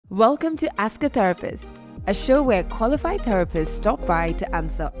Welcome to Ask a Therapist, a show where qualified therapists stop by to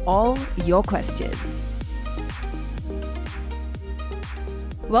answer all your questions.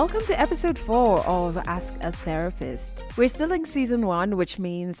 Welcome to episode 4 of Ask a Therapist. We're still in season 1, which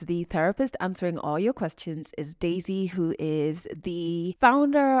means the therapist answering all your questions is Daisy, who is the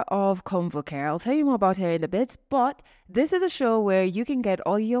founder of ConvoCare. I'll tell you more about her in a bit, but this is a show where you can get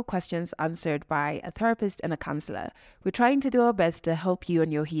all your questions answered by a therapist and a counselor. We're trying to do our best to help you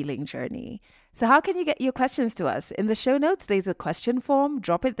on your healing journey. So how can you get your questions to us? In the show notes, there's a question form.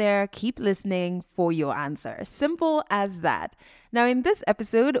 Drop it there. Keep listening for your answer. Simple as that. Now, in this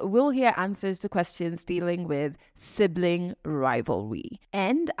episode, we'll hear answers to questions dealing with sibling rivalry.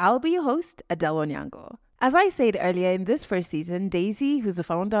 And I'll be your host, Adele Onyango. As I said earlier, in this first season, Daisy, who's the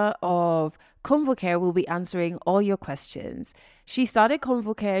founder of ConvoCare, will be answering all your questions. She started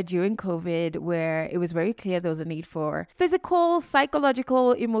ConvoCare during COVID, where it was very clear there was a need for physical,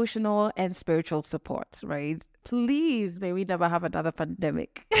 psychological, emotional, and spiritual support, right? Please, may we never have another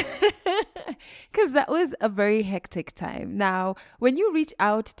pandemic. Because that was a very hectic time. Now, when you reach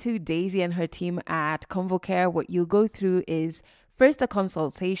out to Daisy and her team at ConvoCare, what you go through is first a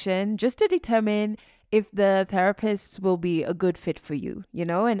consultation just to determine if the therapist will be a good fit for you,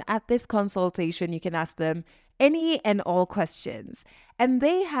 and at this consultation, you can ask them any and all questions. And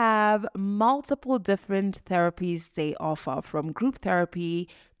they have multiple different therapies they offer, from group therapy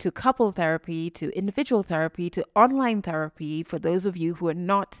to couple therapy to individual therapy to online therapy. For those of you who are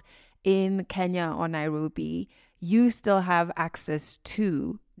not in Kenya or Nairobi, you still have access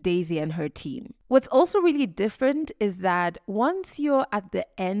to Daisy and her team. What's also really different is that once you're at the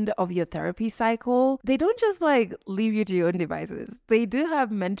end of your therapy cycle, they don't just leave you to your own devices. They do have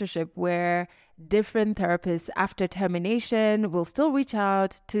mentorship where different therapists after termination will still reach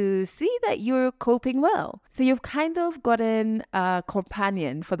out to see that you're coping well. So you've kind of gotten a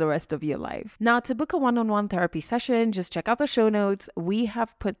companion for the rest of your life. Now, to book a one-on-one therapy session, just check out the show notes. We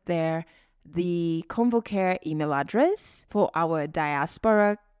have put there the ConvoCare email address for our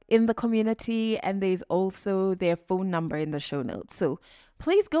diaspora in the community, and there's also their phone number in the show notes. So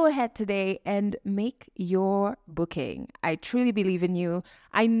please go ahead today and make your booking. I truly believe in you.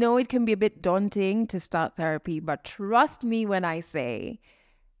 I know it can be a bit daunting to start therapy, but trust me when I say,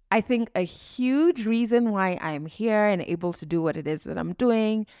 I think a huge reason why I'm here and able to do what it is that I'm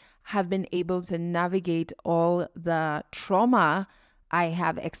doing, have been able to navigate all the trauma I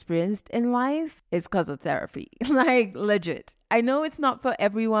have experienced in life, is because of therapy. Legit. I know it's not for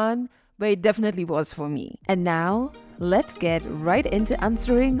everyone, but it definitely was for me. And now, let's get right into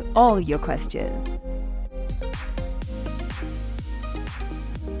answering all your questions.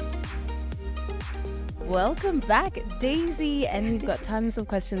 Welcome back, Daisy. And we've got tons of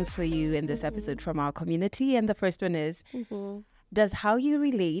questions for you in this episode from our community. And the first one is, does how you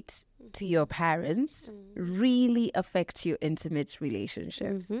relate to your parents really affect your intimate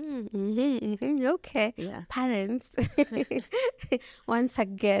relationships? Okay. Yeah. Parents. Once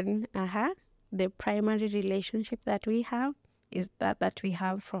again, the primary relationship that we have is that we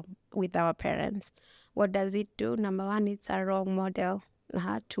have with our parents. What does it do? Number one, it's a role model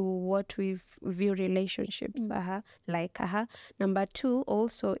to what we view relationships. Number two,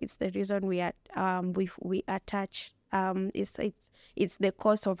 also, it's the reason we attach. It's the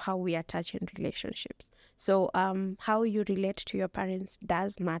cause of how we attach in relationships. So how you relate to your parents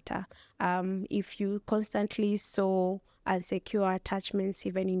does matter. If you constantly saw insecure attachments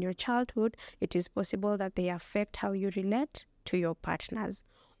even in your childhood, it is possible that they affect how you relate to your partners.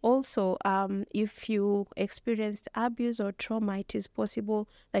 Also, if you experienced abuse or trauma, it is possible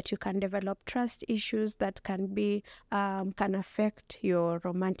that you can develop trust issues that can affect your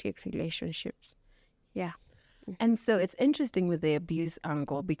romantic relationships. Yeah. And so it's interesting with the abuse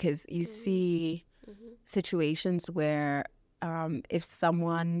angle, because you see situations where if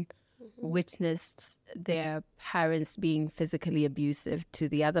someone witnessed their parents being physically abusive to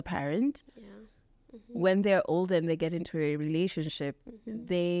the other parent, when they're older and they get into a relationship,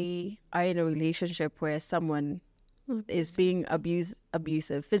 they are in a relationship where someone is being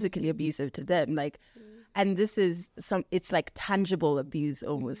abusive, physically abusive to them. And this is it's like tangible abuse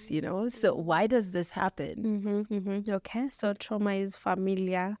almost, So why does this happen? Okay, so trauma is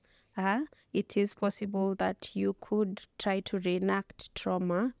familiar. It is possible that you could try to reenact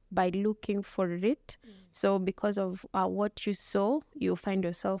trauma by looking for it. So because of what you saw, you find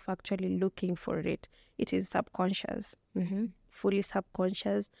yourself actually looking for it. It is subconscious, fully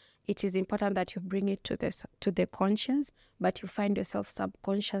subconscious. It is important that you bring it to the conscious, but you find yourself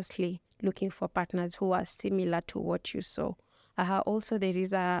subconsciously looking for partners who are similar to what you saw. Also, there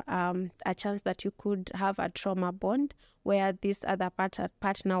is a chance that you could have a trauma bond where this other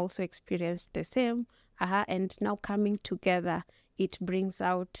partner also experienced the same. And now coming together, it brings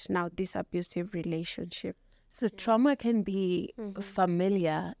out now this abusive relationship. So trauma can be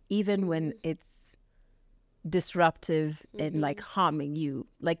familiar even when it's disruptive and like harming you.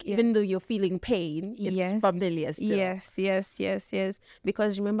 Like even though you're feeling pain, it's familiar still. Yes.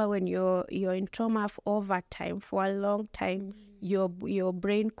 Because remember, when you're in trauma over time, for a long time, your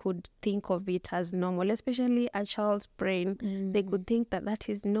brain could think of it as normal, especially a child's brain. They could think that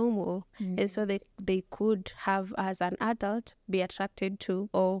is normal. And so they could have, as an adult, be attracted to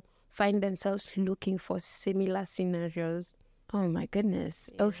or find themselves looking for similar scenarios. Oh my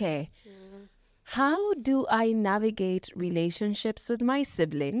goodness. Okay. How do I navigate relationships with my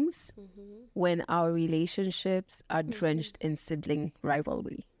siblings when our relationships are drenched in sibling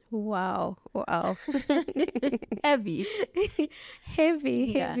rivalry? Wow. Heavy.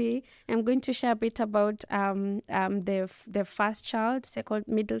 Heavy. I'm going to share a bit about the first child, second,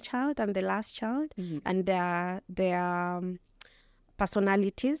 middle child, and the last child, and their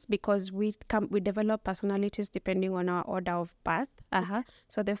personalities, because we develop personalities depending on our order of birth.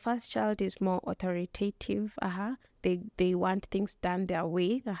 So the first child is more authoritative. They want things done their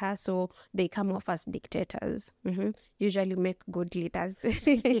way. So they come off as dictators. Usually make good leaders.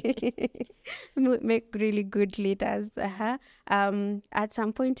 Make really good leaders. At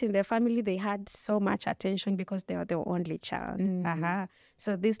some point in their family, they had so much attention because they are the only child.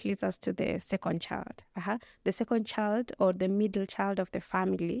 So this leads us to the second child. The second child, or the middle child of the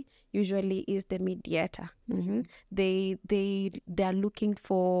family, usually is the mediator. They are looking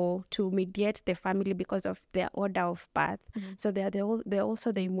to mediate the family because of their order of birth. So they're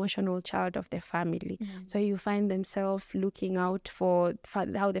also the emotional child of the family. So you find themselves looking out for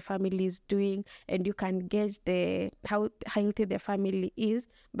how the family is doing, and you can gauge how healthy the family is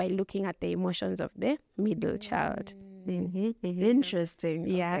by looking at the emotions of the middle child. Interesting.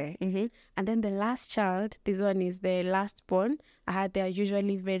 Yeah. And then the last child, this one is the last born. They are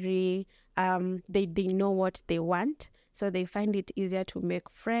usually very they know what they want, so they find it easier to make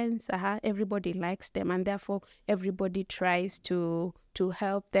friends. Everybody likes them, and therefore everybody tries to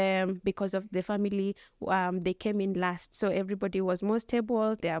help them because of the family. They came in last, so everybody was more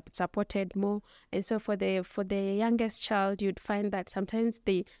stable. They are supported more, and so for the youngest child, you'd find that sometimes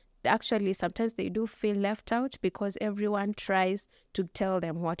they do feel left out because everyone tries to tell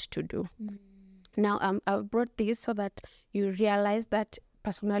them what to do. Now, I brought this so that you realize that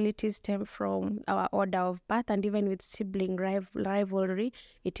personalities stem from our order of birth, and even with sibling rivalry,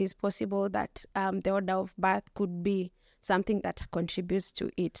 it is possible that the order of birth could be something that contributes to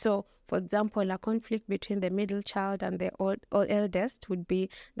it. So, for example, a conflict between the middle child and the eldest would be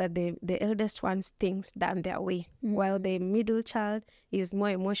that the eldest wants things done their way, while the middle child is more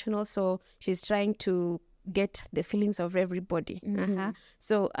emotional, so she's trying to get the feelings of everybody.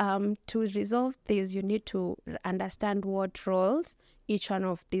 So to resolve this, you need to understand what roles each one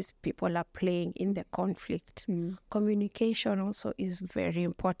of these people are playing in the conflict. Communication also is very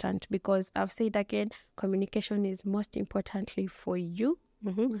important, because I've said again, communication is most importantly for you.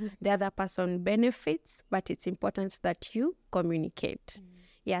 The other person benefits, but it's important that you communicate.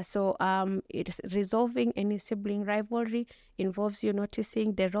 So it's resolving any sibling rivalry involves you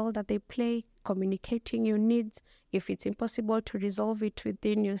noticing the role that they play, communicating your needs. If it's impossible to resolve it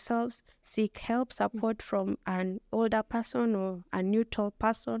within yourselves, seek help, support from an older person or a neutral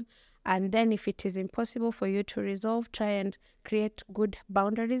person. And then if it is impossible for you to resolve, try and create good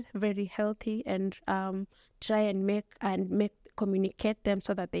boundaries, very healthy, and try and communicate them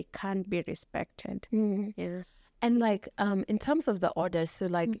so that they can be respected. And like in terms of the order, so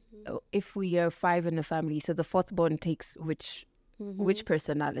like if we are 5 in a family, so the fourth born takes which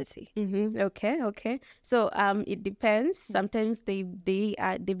personality? Okay. So it depends. Sometimes they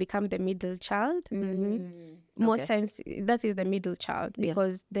become the middle child. Most times that is the middle child,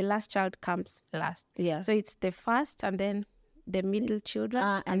 because the last child comes last. So it's the first, and then the middle children,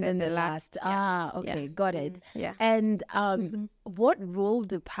 and then the last. Okay, got it. And what role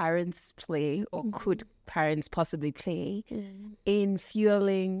do parents play, or could parents possibly play, in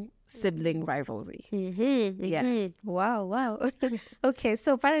fueling sibling rivalry? Wow. Okay,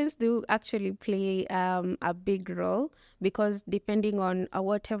 so parents do actually play a big role, because depending on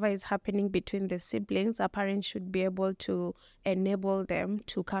whatever is happening between the siblings, a parent should be able to enable them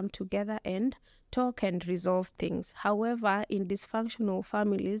to come together and talk and resolve things. However, in dysfunctional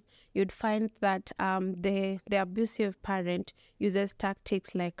families, you'd find that the abusive parent uses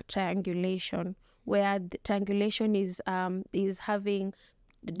tactics like triangulation, where the triangulation is having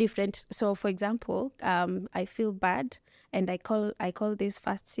different. So, for example, I feel bad, and I call this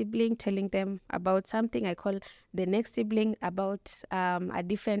first sibling, telling them about something. I call the next sibling about a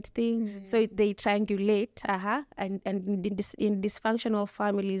different thing. So they triangulate. And in dysfunctional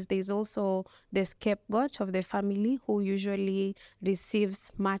families, there's also the scapegoat of the family who usually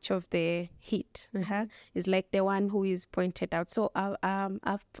receives much of the heat. It's like the one who is pointed out. So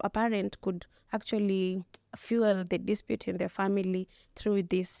a parent could actually fuel the dispute in the family through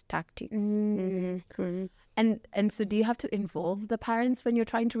these tactics. And so do you have to involve the parents when you're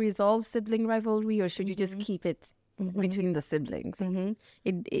trying to resolve sibling rivalry, or should you just keep it between the siblings?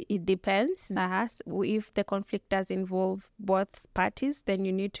 It depends. If the conflict does involve both parties, then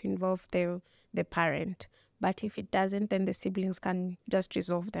you need to involve the parent. But if it doesn't, then the siblings can just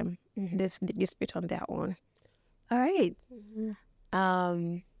resolve the dispute on their own. All right.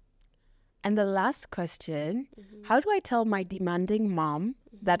 And the last question, how do I tell my demanding mom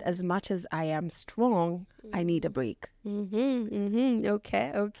that as much as I am strong, I need a break?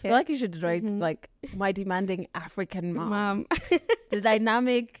 Okay. I feel like you should write like my demanding African mom. The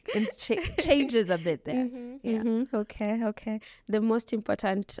dynamic changes a bit there. Okay. The most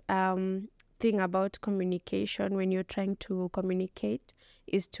important thing about communication when you're trying to communicate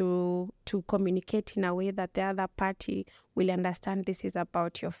is to communicate in a way that the other party will understand this is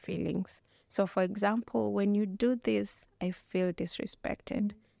about your feelings. So for example, when you do this, I feel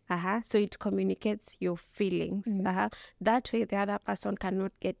disrespected. So it communicates your feelings. That way the other person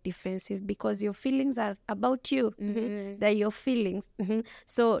cannot get defensive because your feelings are about you. They're your feelings.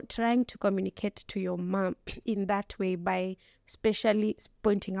 So trying to communicate to your mom in that way by especially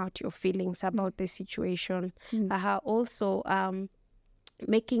pointing out your feelings about the situation. Also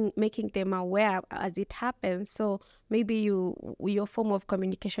making them aware as it happens. So maybe your form of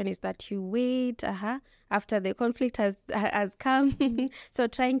communication is that you wait after the conflict has come. So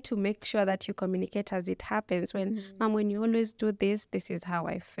trying to make sure that you communicate as it happens. Mom, when you always do this is how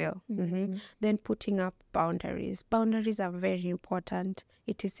I feel. Then putting up boundaries. Boundaries are very important.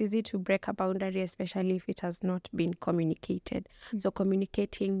 It is easy to break a boundary, especially if it has not been communicated. So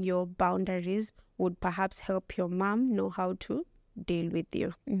communicating your boundaries would perhaps help your mom know how to deal with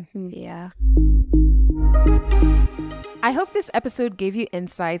you. Yeah. I hope this episode gave you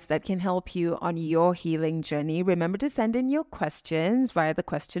insights that can help you on your healing journey. Remember to send in your questions via the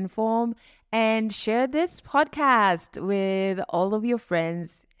question form and share this podcast with all of your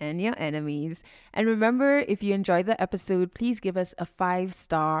friends and your enemies. And remember, if you enjoyed the episode, please give us a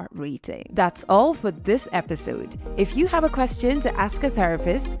 5-star rating. That's all for this episode. If you have a question to ask a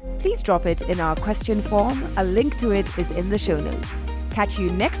therapist, please drop it in our question form. A link to it is in the show notes. Catch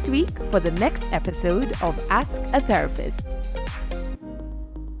you next week for the next episode of Ask a Therapist.